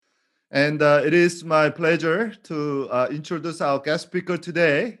And it is my pleasure to introduce our guest speaker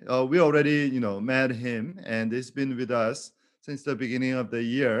today. We already, met him, and he's been with us since the beginning of the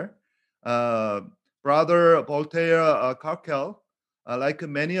year. Uh, Brother Voltaire Carkel, like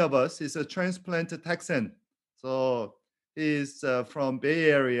many of us, is a transplant Texan. So he's from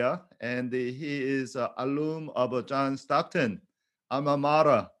Bay Area, and he is alum of John Stockton, alma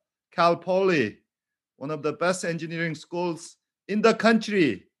mater, Cal Poly, one of the best engineering schools in the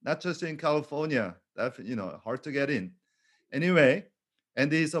country, not just in California. That's hard to get in. Anyway,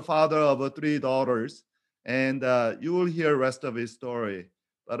 and he's a father of three daughters, and you will hear rest of his story.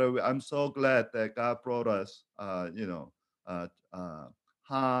 But I'm so glad that God brought us, uh, uh,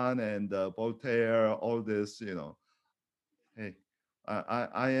 Han and Voltaire, all this. Hey,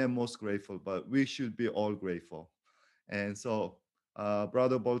 I am most grateful, but we should be all grateful. And so,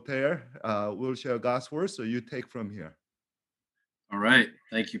 Brother Voltaire will share God's word, so you take from here. All right.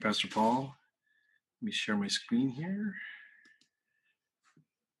 Thank you, Pastor Paul. Let me share my screen here.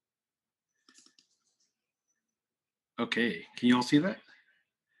 Okay. Can you all see that?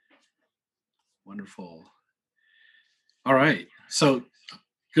 Wonderful. All right. So,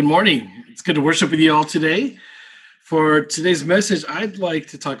 good morning. It's good to worship with you all today. For today's message, I'd like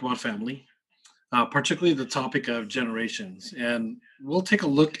to talk about family, particularly the topic of generations. And we'll take a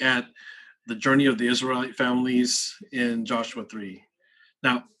look at the journey of the Israelite families in Joshua 3.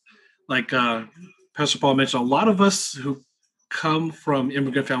 Now, like Pastor Paul mentioned, a lot of us who come from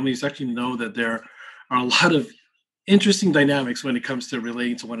immigrant families actually know that there are a lot of interesting dynamics when it comes to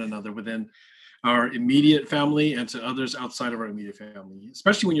relating to one another within our immediate family and to others outside of our immediate family,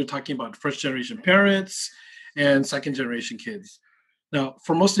 especially when you're talking about first generation parents and second generation kids. Now,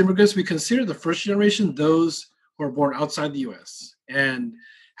 for most immigrants, we consider the first generation those who are born outside the US and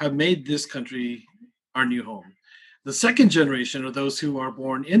have made this country our new home. The second generation are those who are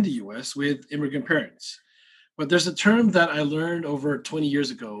born in the US with immigrant parents. But there's a term that I learned over 20 years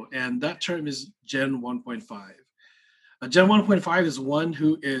ago, and that term is Gen 1.5. A Gen 1.5 is one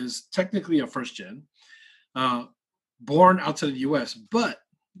who is technically a first gen, uh, born outside of the US, but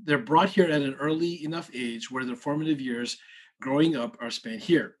they're brought here at an early enough age where their formative years growing up are spent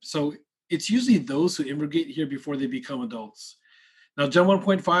here. So it's usually those who immigrate here before they become adults. Now, Gen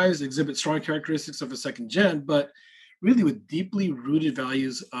 1.5s exhibit strong characteristics of a second gen, but really with deeply rooted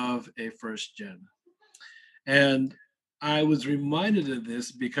values of a first gen. And I was reminded of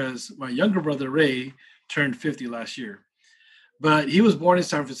this because my younger brother Ray turned 50 last year, but he was born in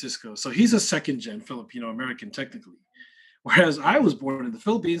San Francisco. So he's a second gen Filipino American technically. Whereas I was born in the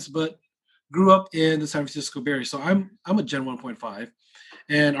Philippines, but grew up in the San Francisco Bay Area. So I'm a Gen 1.5,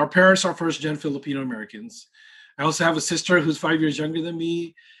 and our parents are first gen Filipino Americans. I also have a sister who's 5 years younger than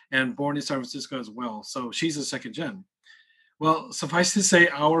me and born in San Francisco as well. So she's a second gen. Well, suffice to say,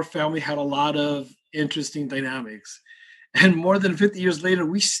 our family had a lot of interesting dynamics. And more than 50 years later,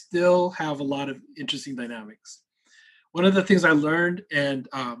 we still have a lot of interesting dynamics. One of the things I learned and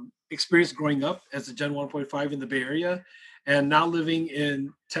experienced growing up as a Gen 1.5 in the Bay Area and now living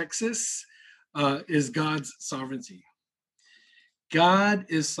in Texas is God's sovereignty. God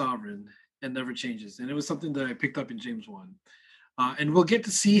is sovereign and never changes. And it was something that I picked up in James 1. And we'll get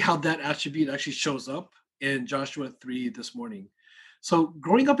to see how that attribute actually shows up in Joshua 3 this morning. So,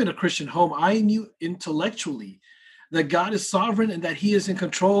 growing up in a Christian home, I knew intellectually that God is sovereign and that He is in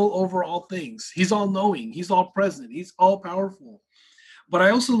control over all things. He's all knowing, He's all present, He's all powerful. But I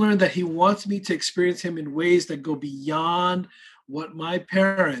also learned that He wants me to experience Him in ways that go beyond what my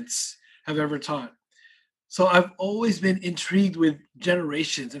parents have ever taught. So I've always been intrigued with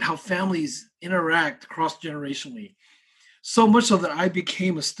generations and how families interact cross generationally. So much so that I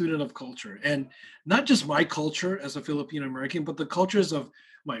became a student of culture, and not just my culture as a Filipino American, but the cultures of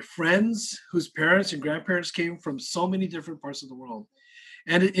my friends whose parents and grandparents came from so many different parts of the world.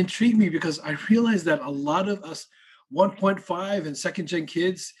 And it intrigued me because I realized that a lot of us 1.5 and second gen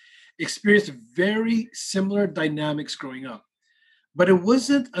kids experienced very similar dynamics growing up. But it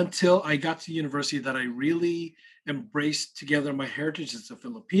wasn't until I got to university that I really embraced together my heritage as a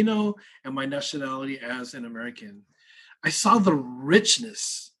Filipino and my nationality as an American. I saw the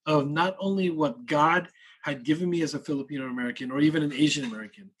richness of not only what God had given me as a Filipino American or even an Asian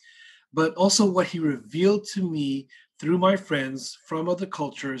American, but also what He revealed to me through my friends from other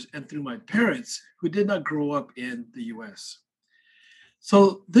cultures and through my parents who did not grow up in the US.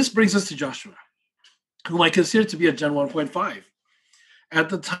 So this brings us to Joshua, whom I consider to be a Gen 1.5. At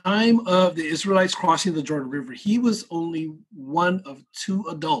the time of the Israelites crossing the Jordan River, he was only one of two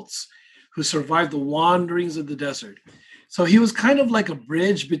adults who survived the wanderings of the desert. So he was kind of like a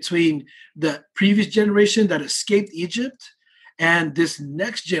bridge between the previous generation that escaped Egypt and this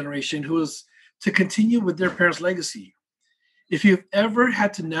next generation who is to continue with their parents' legacy. If you've ever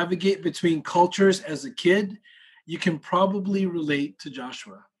had to navigate between cultures as a kid, you can probably relate to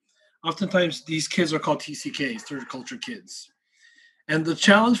Joshua. Oftentimes, these kids are called TCKs, third culture kids. And the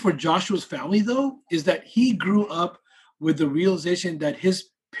challenge for Joshua's family, though, is that he grew up with the realization that his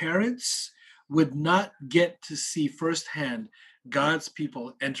parents would not get to see firsthand God's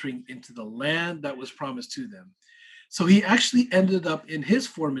people entering into the land that was promised to them. So he actually ended up in his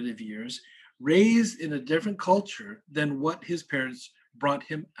formative years raised in a different culture than what his parents brought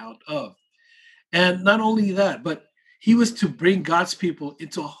him out of. And not only that, but he was to bring God's people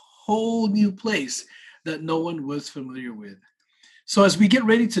into a whole new place that no one was familiar with. So as we get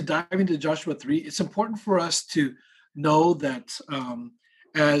ready to dive into Joshua 3, it's important for us to know that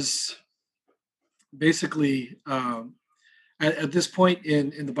as basically at this point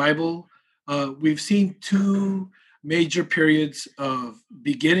in the Bible, we've seen two major periods of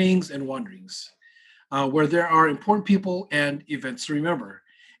beginnings and wanderings, where there are important people and events to remember.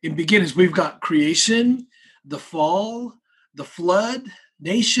 In beginnings, we've got creation, the fall, the flood,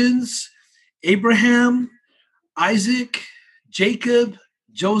 nations, Abraham, Isaac, Jacob,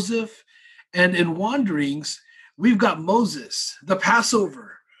 Joseph, and in wanderings, we've got Moses, the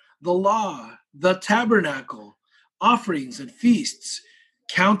Passover, the law, the tabernacle, offerings and feasts,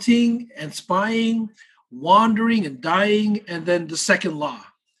 counting and spying, wandering and dying, and then the second law.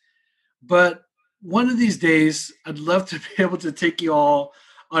 But one of these days, I'd love to be able to take you all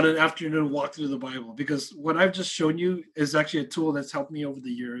on an afternoon walk through the Bible, because what I've just shown you is actually a tool that's helped me over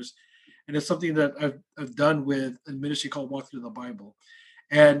the years. And it's something that I've done with a ministry called Walk Through the Bible.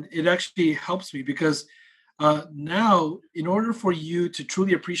 And it actually helps me because now, in order for you to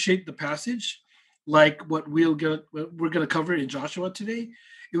truly appreciate the passage, like we're going to cover in Joshua today,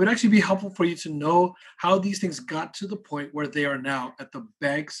 it would actually be helpful for you to know how these things got to the point where they are now at the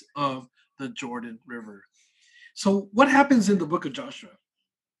banks of the Jordan River. So what happens in the book of Joshua?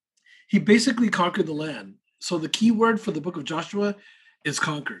 He basically conquered the land. So the key word for the book of Joshua is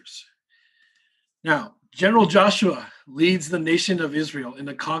conquers. Now, General Joshua leads the nation of Israel in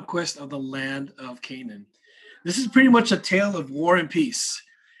the conquest of the land of Canaan. This is pretty much a tale of war and peace.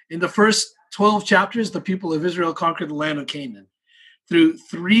 In the first 12 chapters, the people of Israel conquered the land of Canaan through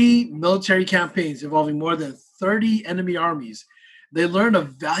 3 military campaigns involving more than 30 enemy armies. They learned a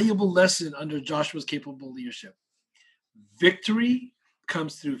valuable lesson under Joshua's capable leadership. Victory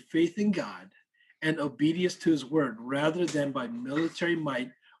comes through faith in God and obedience to his word rather than by military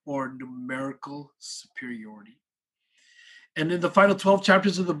might or numerical superiority. And in the final 12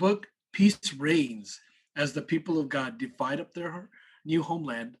 chapters of the book, peace reigns as the people of God divide up their new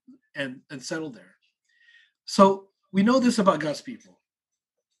homeland and settle there. So we know this about God's people.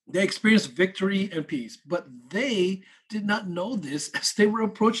 They experienced victory and peace, but they did not know this as they were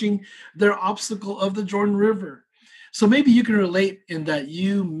approaching their obstacle of the Jordan River. So maybe you can relate in that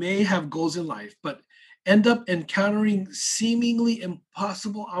you may have goals in life, but end up encountering seemingly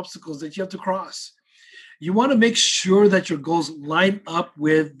impossible obstacles that you have to cross. You want to make sure that your goals line up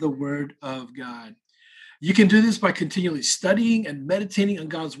with the word of God. You can do this by continually studying and meditating on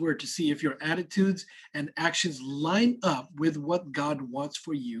God's word to see if your attitudes and actions line up with what God wants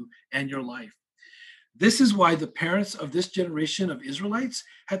for you and your life. This is why the parents of this generation of Israelites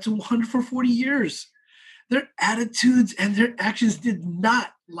had to wander for 40 years. Their attitudes and their actions did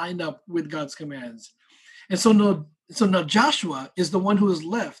not line up with God's commands. And so now Joshua is the one who is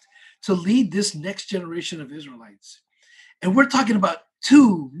left to lead this next generation of Israelites. And we're talking about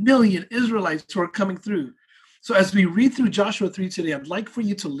 2 million Israelites who are coming through. So as we read through Joshua 3 today, I'd like for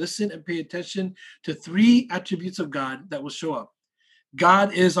you to listen and pay attention to 3 attributes of God that will show up.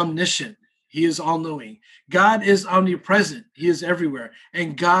 God is omniscient. He is all-knowing. God is omnipresent. He is everywhere.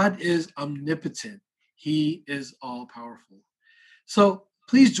 And God is omnipotent. He is all-powerful. So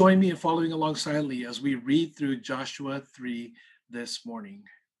please join me in following along silently as we read through Joshua 3 this morning.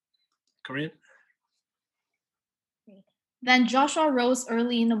 Corinne? Then Joshua rose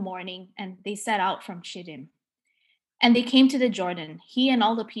early in the morning, and they set out from Shittim. And they came to the Jordan, he and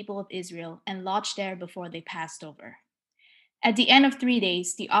all the people of Israel, and lodged there before they passed over. At the end of 3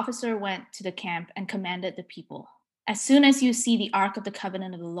 days, the officer went to the camp and commanded the people, "As soon as you see the ark of the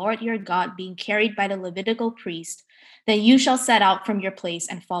covenant of the Lord your God being carried by the Levitical priest, then you shall set out from your place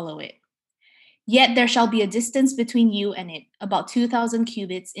and follow it. Yet there shall be a distance between you and it, about 2,000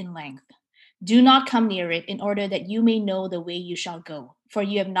 cubits in length. Do not come near it, in order that you may know the way you shall go, for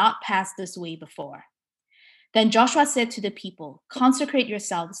you have not passed this way before." Then Joshua said to the people, "Consecrate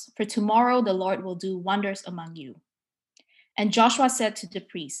yourselves, for tomorrow the Lord will do wonders among you." And Joshua said to the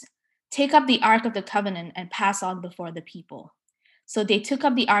priests, "Take up the ark of the covenant and pass on before the people." So they took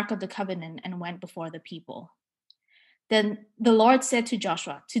up the ark of the covenant and went before the people. Then the Lord said to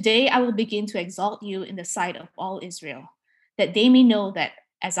Joshua, "Today I will begin to exalt you in the sight of all Israel, that they may know that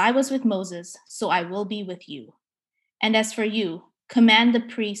as I was with Moses, so I will be with you. And as for you, command the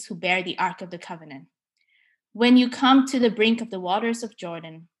priests who bear the ark of the covenant. When you come to the brink of the waters of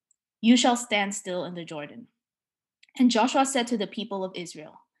Jordan, you shall stand still in the Jordan." And Joshua said to the people of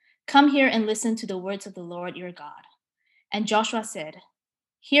Israel, "Come here and listen to the words of the Lord your God." And Joshua said,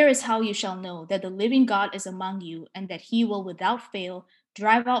 "Here is how you shall know that the living God is among you, and that he will without fail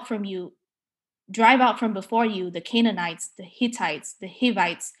drive out from before you the Canaanites, the Hittites, the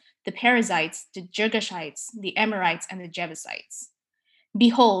Hivites, the Perizzites, the Girgashites, the Amorites, and the Jebusites.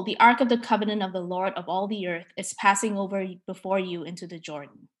 Behold, the ark of the covenant of the Lord of all the earth is passing over before you into the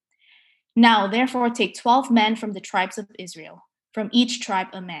Jordan. Now, therefore, take 12 men from the tribes of Israel, from each tribe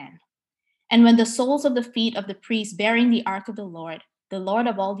a man. And when the soles of the feet of the priests bearing the ark of the Lord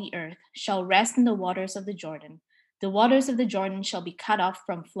of all the earth, shall rest in the waters of the waters of the Jordan shall be cut off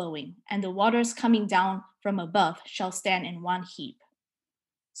from flowing, and the waters coming down from above shall stand in one heap.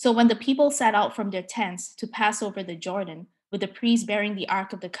 So when the people set out from their tents to pass over the Jordan, with the priests bearing the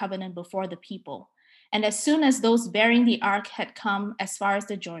ark of the covenant before the people, and as soon as those bearing the ark had come as far as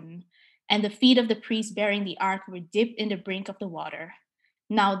the Jordan, and the feet of the priests bearing the ark were dipped in the brink of the water,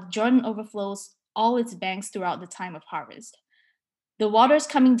 now the Jordan overflows all its banks throughout the time of harvest. The waters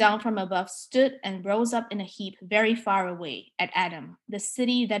coming down from above stood and rose up in a heap very far away at Adam, the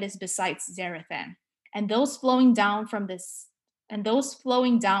city that is beside Zarethan, and those flowing down toward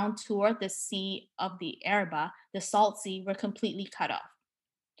the sea of the Arabah, the salt sea, were completely cut off.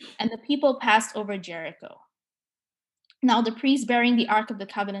 And the people passed over Jericho. Now the priests bearing the ark of the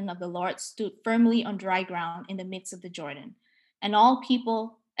covenant of the Lord stood firmly on dry ground in the midst of the Jordan, and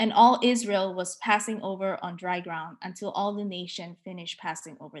all Israel was passing over on dry ground until all the nation finished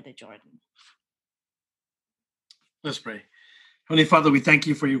passing over the Jordan. Let's pray. Heavenly Father, we thank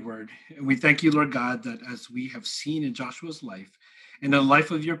you for your word. And we thank you, Lord God, that as we have seen in Joshua's life and the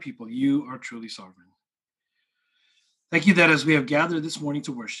life of your people, you are truly sovereign. Thank you that as we have gathered this morning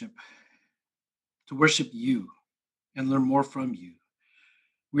to worship you and learn more from you,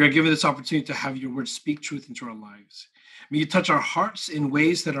 we are given this opportunity to have your word speak truth into our lives. May you touch our hearts in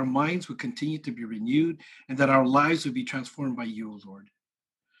ways that our minds would continue to be renewed and that our lives would be transformed by you, O Lord,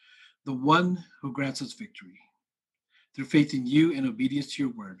 the one who grants us victory through faith in you and obedience to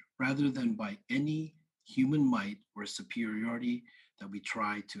your word, rather than by any human might or superiority that we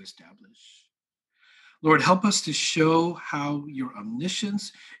try to establish. Lord, help us to show how your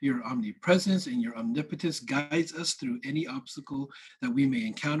omniscience, your omnipresence, and your omnipotence guides us through any obstacle that we may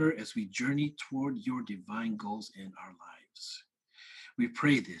encounter as we journey toward your divine goals in our lives. We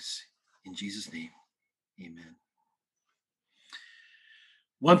pray this in Jesus' name. Amen.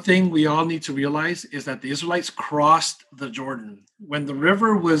 One thing we all need to realize is that the Israelites crossed the Jordan when the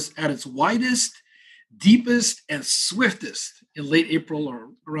river was at its widest, deepest, and swiftest in late April or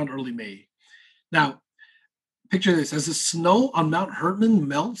around early May. Now, picture this: as the snow on Mount Hermon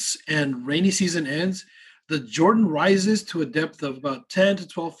melts and rainy season ends, the Jordan rises to a depth of about 10 to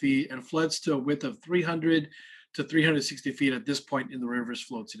 12 feet and floods to a width of 300 to 360 feet at this point in the river's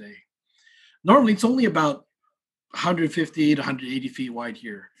flow today. Normally, it's only about 150 to 180 feet wide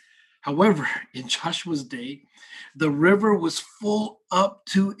here. However, in Joshua's day, the river was full up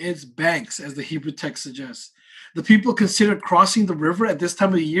to its banks, as the Hebrew text suggests. The people considered crossing the river at this time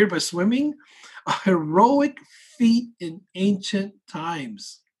of the year by swimming a heroic feat in ancient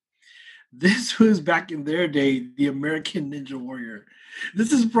times. This was back in their day, the American Ninja Warrior.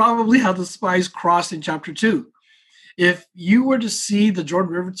 This is probably how the spies crossed in chapter 2. If you were to see the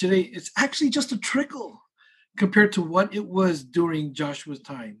Jordan River today, it's actually just a trickle compared to what it was during Joshua's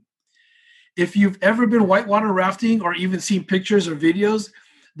time. If you've ever been whitewater rafting or even seen pictures or videos,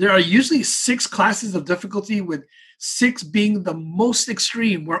 there are usually 6 classes of difficulty, with 6 being the most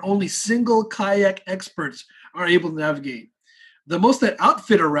extreme, where only single kayak experts are able to navigate. The most that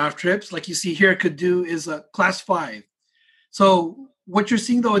outfitter raft trips, like you see here, could do is a class 5. So what you're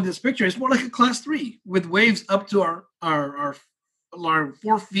seeing though in this picture is more like a class 3, with waves up to our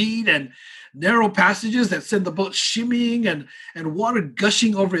 4 feet and narrow passages that send the boat shimmying and water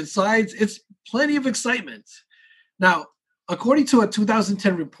gushing over its sides. It's plenty of excitement. Now, according to a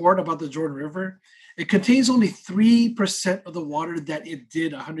 2010 report about the Jordan River, it contains only 3% of the water that it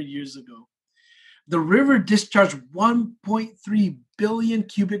did 100 years ago. The river discharged 1.3 billion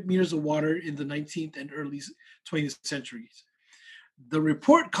cubic meters of water in the 19th and early 20th centuries. The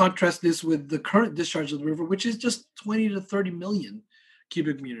report contrasts this with the current discharge of the river, which is just 20 to 30 million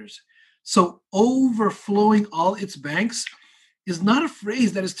cubic meters. So overflowing all its banks is not a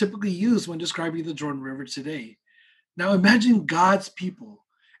phrase that is typically used when describing the Jordan River today. Now imagine God's people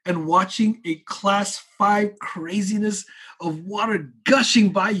and watching a class 5 craziness of water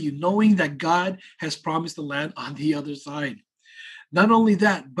gushing by you, knowing that God has promised the land on the other side. Not only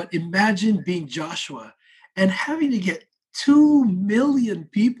that, but imagine being Joshua and having to get 2 million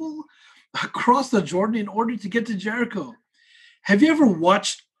people across the Jordan in order to get to Jericho. Have you ever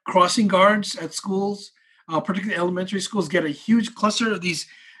watched crossing guards at schools, particularly elementary schools, get a huge cluster of these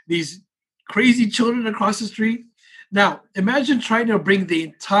crazy children across the street? Now, imagine trying to bring the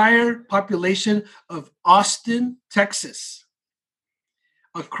entire population of Austin, Texas,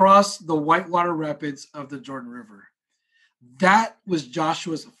 across the whitewater rapids of the Jordan River. That was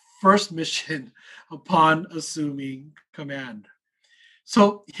Joshua's first mission upon assuming command.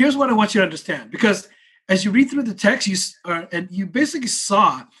 So here's what I want you to understand, because as you read through the text, you basically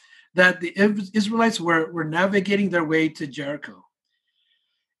saw that the Israelites were navigating their way to Jericho.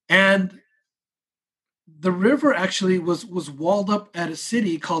 And the river actually was walled up at a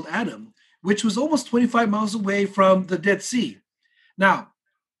city called Adam, which was almost 25 miles away from the Dead Sea. Now,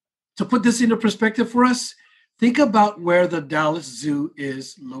 to put this into perspective for us, think about where the Dallas Zoo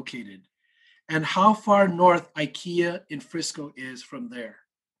is located and how far north IKEA in Frisco is from there.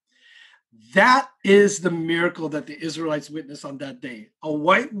 That is the miracle that the Israelites witnessed on that day. A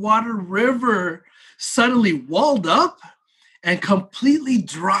whitewater river suddenly walled up and completely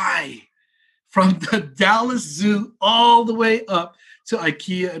dry from the Dallas Zoo all the way up to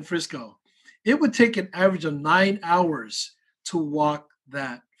IKEA and Frisco. It would take an average of 9 hours to walk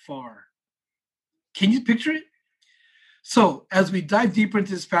that far. Can you picture it? So, as we dive deeper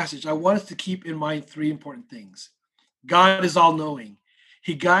into this passage, I want us to keep in mind 3 important things. God is all-knowing.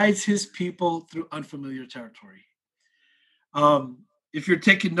 He guides his people through unfamiliar territory. If you're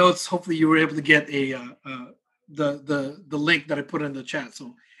taking notes, hopefully you were able to get the link that I put in the chat.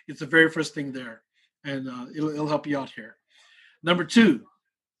 So it's the very first thing there, and it'll help you out here. Number 2,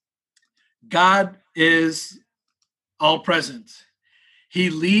 God is all present. He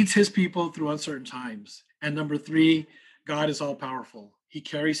leads his people through uncertain times. And number 3, God is all powerful. He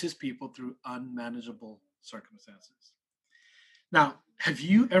carries his people through unmanageable circumstances. Now, have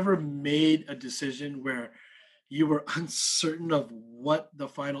you ever made a decision where you were uncertain of what the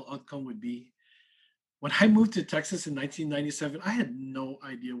final outcome would be? When I moved to Texas in 1997, I had no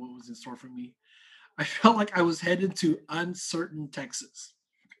idea what was in store for me. I felt like I was headed to uncertain Texas,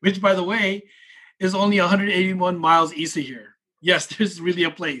 which, by the way, is only 181 miles east of here. Yes, there's really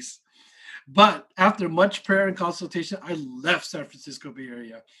a place. But after much prayer and consultation, I left San Francisco Bay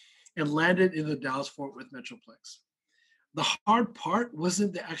Area and landed in the Dallas-Fort Worth Metroplex. The hard part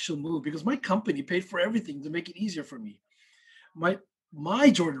wasn't the actual move because my company paid for everything to make it easier for me. My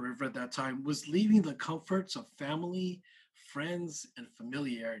Jordan River at that time was leaving the comforts of family, friends, and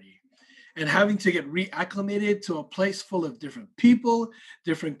familiarity, and having to get reacclimated to a place full of different people,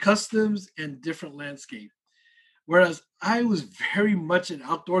 different customs, and different landscape. Whereas I was very much an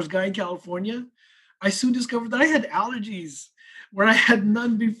outdoors guy in California, I soon discovered that I had allergies where I had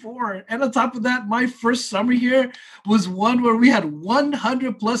none before. And on top of that, my first summer here was one where we had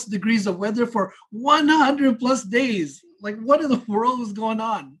 100 plus degrees of weather for 100 plus days. Like, what in the world was going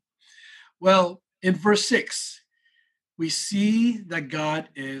on? Well, in verse 6, we see that God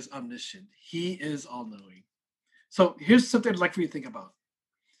is omniscient. He is all-knowing. So here's something I'd like for you to think about.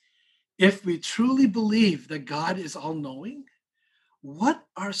 If we truly believe that God is all-knowing, what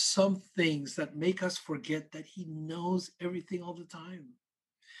are some things that make us forget that he knows everything all the time?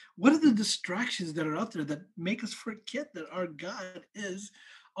 What are the distractions that are out there that make us forget that our God is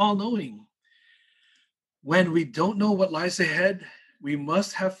all-knowing? When we don't know what lies ahead, we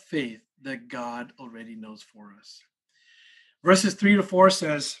must have faith that God already knows for us. Verses 3-4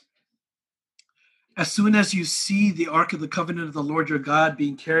 says, as soon as you see the ark of the covenant of the Lord your God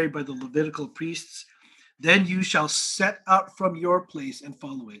being carried by the Levitical priests, then you shall set out from your place and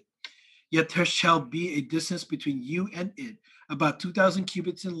follow it. Yet there shall be a distance between you and it, about 2,000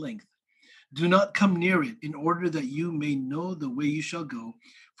 cubits in length. Do not come near it, in order that you may know the way you shall go,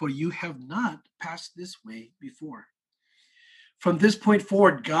 for you have not passed this way before. From this point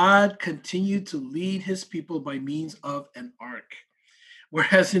forward, God continued to lead his people by means of an ark.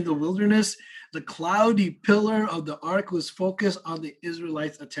 Whereas in the wilderness, the cloudy pillar of the ark was focused on the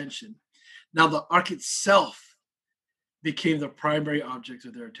Israelites' attention. Now the ark itself became the primary object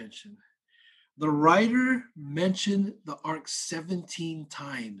of their attention. The writer mentioned the ark 17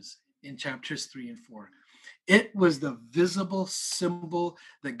 times in chapters 3 and 4. It was the visible symbol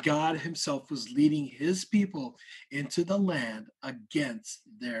that God himself was leading his people into the land against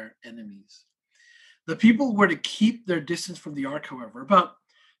their enemies. The people were to keep their distance from the ark, however, about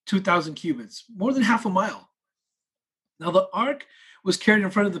 2,000 cubits, more than half a mile. Now, the ark was carried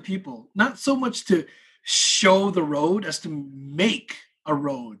in front of the people, not so much to show the road as to make a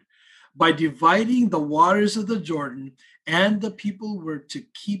road. By dividing the waters of the Jordan, and the people were to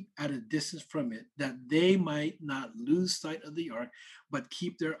keep at a distance from it, that they might not lose sight of the ark, but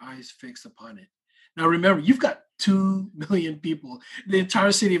keep their eyes fixed upon it. Now, remember, you've got 2 million people, the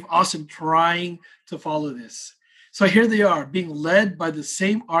entire city of Austin, trying to follow this. So here they are, being led by the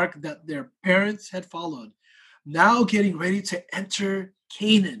same ark that their parents had followed, now getting ready to enter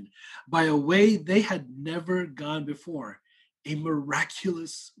Canaan by a way they had never gone before, a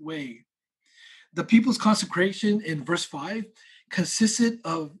miraculous way. The people's consecration in verse 5 consisted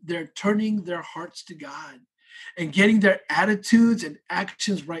of their turning their hearts to God and getting their attitudes and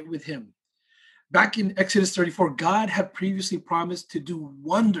actions right with Him. Back in Exodus 34, God had previously promised to do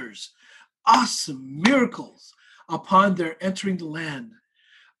wonders, awesome miracles upon their entering the land.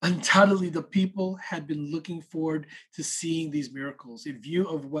 Undoubtedly, the people had been looking forward to seeing these miracles in view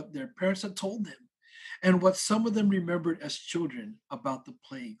of what their parents had told them and what some of them remembered as children about the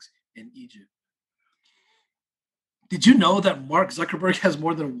plagues in Egypt. Did you know that Mark Zuckerberg has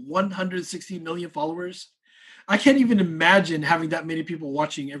more than 160 million followers? I can't even imagine having that many people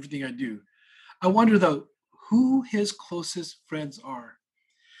watching everything I do. I wonder, though, who his closest friends are.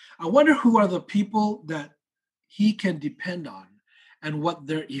 I wonder who are the people that he can depend on and what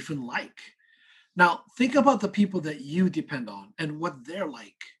they're even like. Now, think about the people that you depend on and what they're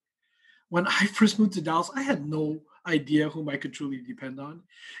like. When I first moved to Dallas, I had no idea whom I could truly depend on.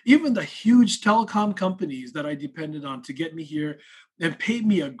 Even the huge telecom companies that I depended on to get me here and paid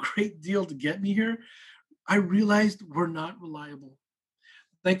me a great deal to get me here, I realized were not reliable.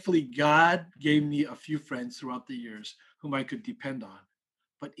 Thankfully, God gave me a few friends throughout the years whom I could depend on.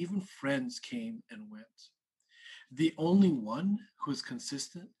 But even friends came and went. The only one who was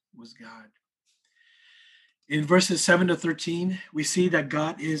consistent was God. In verses 7 to 13, we see that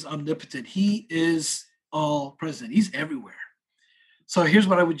God is omnipotent. He is all present. He's everywhere. So here's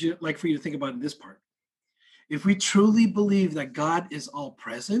what I would like for you to think about in this part. If we truly believe that God is all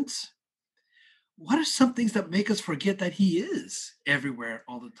present, what are some things that make us forget that He is everywhere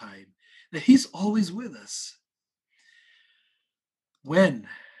all the time, that He's always with us? When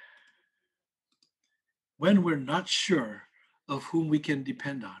we're not sure of whom we can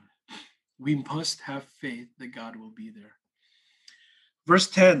depend on, we must have faith that God will be there. Verse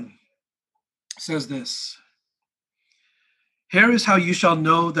 10 says this: "Here is how you shall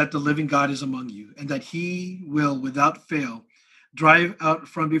know that the living God is among you, and that He will without fail drive out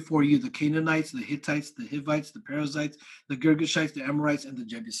from before you the Canaanites, the Hittites, the Hivites, the Perizzites, the Girgashites, the Amorites, and the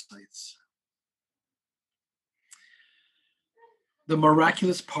Jebusites." The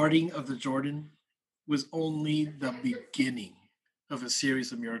miraculous parting of the Jordan was only the beginning of a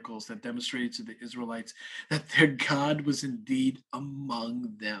series of miracles that demonstrated to the Israelites that their God was indeed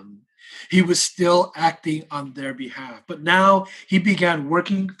among them. He was still acting on their behalf, but now He began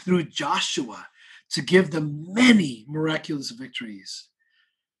working through Joshua to give them many miraculous victories.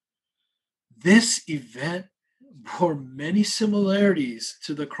 This event bore many similarities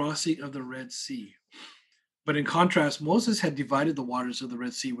to the crossing of the Red Sea. But in contrast, Moses had divided the waters of the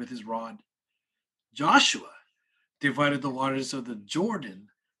Red Sea with his rod. Joshua divided the waters of the Jordan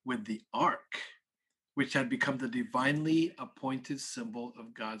with the ark, which had become the divinely appointed symbol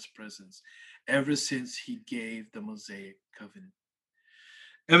of God's presence ever since He gave the Mosaic covenant.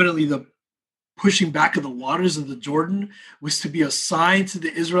 Evidently, the pushing back of the waters of the Jordan was to be a sign to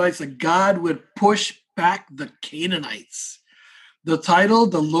the Israelites that God would push back the Canaanites. The title,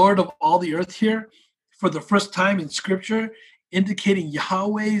 the Lord of all the earth, here, for the first time in Scripture, indicating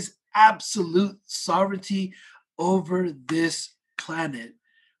Yahweh's absolute sovereignty over this planet,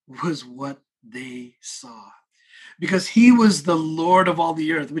 was what they saw. Because He was the Lord of all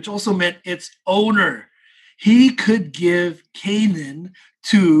the earth, which also meant its owner. He could give Canaan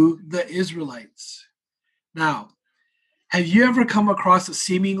to the Israelites. Now, have you ever come across a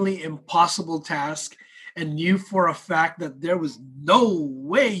seemingly impossible task and knew for a fact that there was no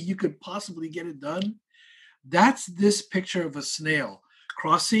way you could possibly get it done? That's this picture of a snail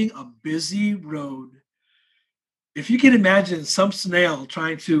crossing a busy road. If you can imagine some snail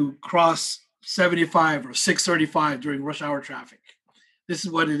trying to cross 75 or 635 during rush hour traffic, this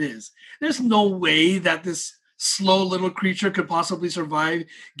is what it is. There's no way that this slow little creature could possibly survive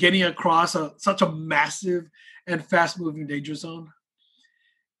getting across such a massive and fast-moving danger zone.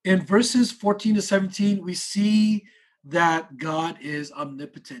 In verses 14 to 17, we see that God is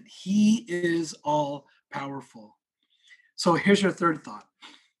omnipotent. He is all powerful. So here's your third thought.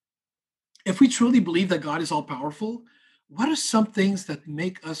 If we truly believe that God is all powerful, what are some things that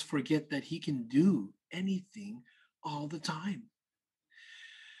make us forget that he can do anything all the time?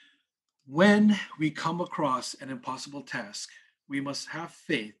 When we come across an impossible task, we must have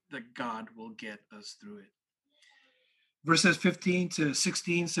faith that God will get us through it. Verses 15 to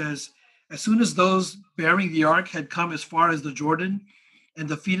 16 says, as soon as those bearing the ark had come as far as the Jordan, and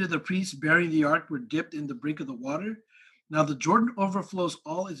the feet of the priests bearing the ark were dipped in the brink of the water, now the Jordan overflows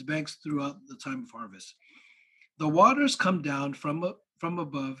all its banks throughout the time of harvest. The waters coming down from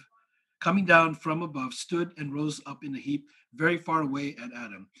above, stood and rose up in a heap very far away at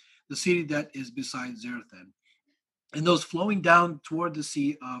Adam, the city that is beside Zarethan, and those flowing down toward the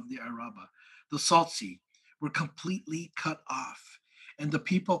sea of the Arabah, the salt sea, were completely cut off, and the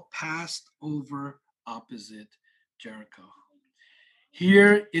people passed over opposite Jericho.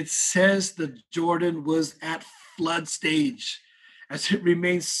 Here it says the Jordan was at flood stage, as it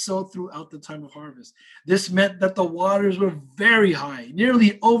remains so throughout the time of harvest. This meant that the waters were very high,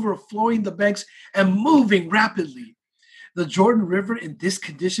 nearly overflowing the banks and moving rapidly. The Jordan River in this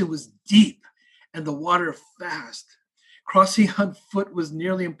condition was deep and the water fast. Crossing on foot was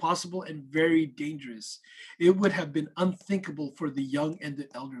nearly impossible and very dangerous. It would have been unthinkable for the young and the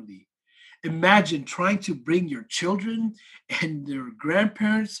elderly. Imagine trying to bring your children and their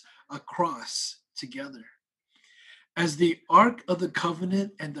grandparents across together. As the Ark of the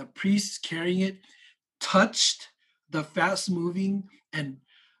Covenant and the priests carrying it touched the fast moving and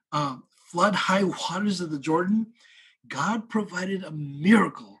flood high waters of the Jordan, God provided a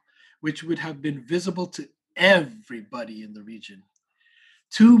miracle which would have been visible to everybody in the region.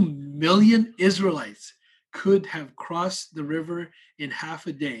 2 million Israelites could have crossed the river in half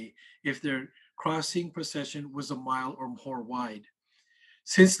a day if their crossing procession was a mile or more wide.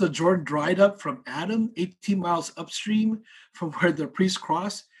 Since the Jordan dried up from Adam, 18 miles upstream from where the priests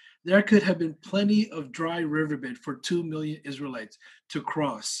crossed, there could have been plenty of dry riverbed for 2 million Israelites to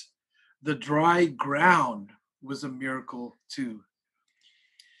cross. The dry ground was a miracle too.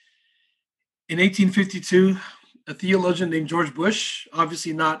 In 1852, a theologian named George Bush,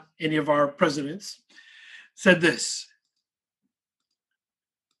 obviously not any of our presidents, said this: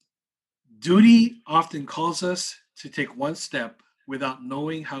 duty often calls us to take one step without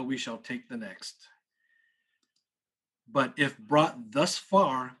knowing how we shall take the next. But if brought thus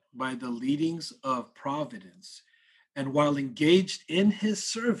far by the leadings of providence, and while engaged in his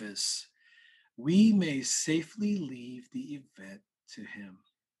service, we may safely leave the event to him.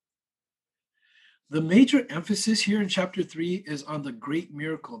 The major emphasis here in chapter 3 is on the great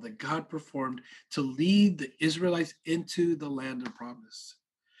miracle that God performed to lead the Israelites into the land of promise.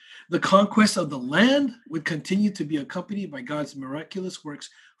 The conquest of the land would continue to be accompanied by God's miraculous works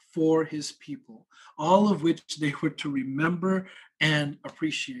for his people, all of which they were to remember and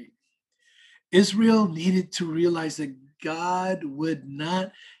appreciate. Israel needed to realize that God would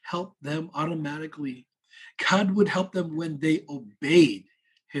not help them automatically. God would help them when they obeyed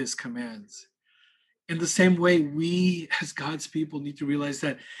his commands. In the same way, we as God's people need to realize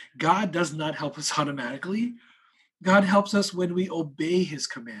that God does not help us automatically. God helps us when we obey his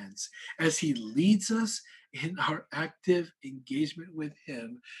commands, as he leads us in our active engagement with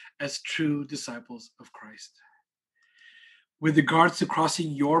him as true disciples of Christ. With regards to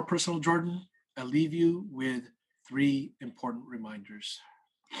crossing your personal Jordan, I leave you with 3 important reminders.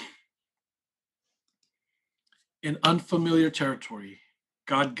 In unfamiliar territory,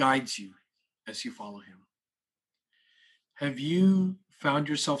 God guides you as you follow him. Have you found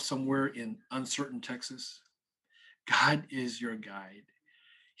yourself somewhere in uncertain Texas? God is your guide.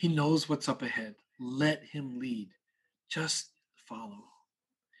 He knows what's up ahead. Let him lead. Just follow.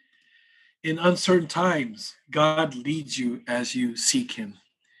 In uncertain times, God leads you as you seek him.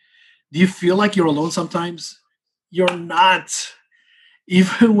 Do you feel like you're alone sometimes? You're not.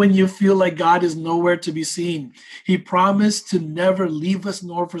 Even when you feel like God is nowhere to be seen, he promised to never leave us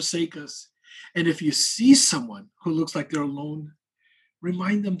nor forsake us. And if you see someone who looks like they're alone,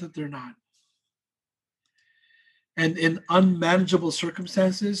 remind them that they're not. And in unmanageable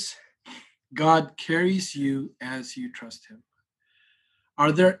circumstances, God carries you as you trust him.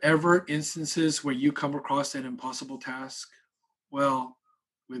 Are there ever instances where you come across an impossible task? Well,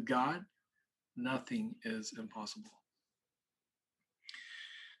 with God, nothing is impossible.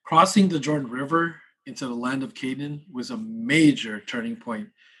 Crossing the Jordan River into the land of Canaan was a major turning point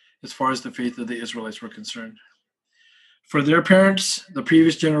as far as the faith of the Israelites were concerned. For their parents, the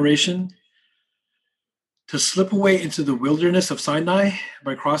previous generation, to slip away into the wilderness of Sinai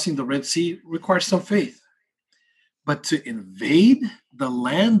by crossing the Red Sea required some faith. But to invade the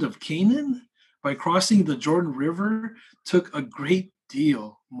land of Canaan by crossing the Jordan River took a great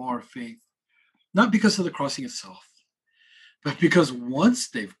deal more faith. not because of the crossing itself, but because once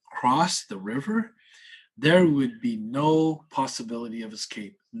they've crossed the river, there would be no possibility of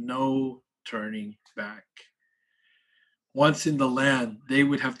escape, no turning back. Once in the land, they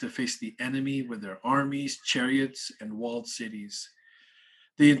would have to face the enemy with their armies, chariots, and walled cities.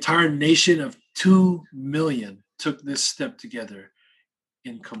 The entire nation of 2 million took this step together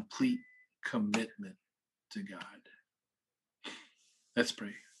in complete commitment to God. Let's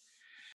pray.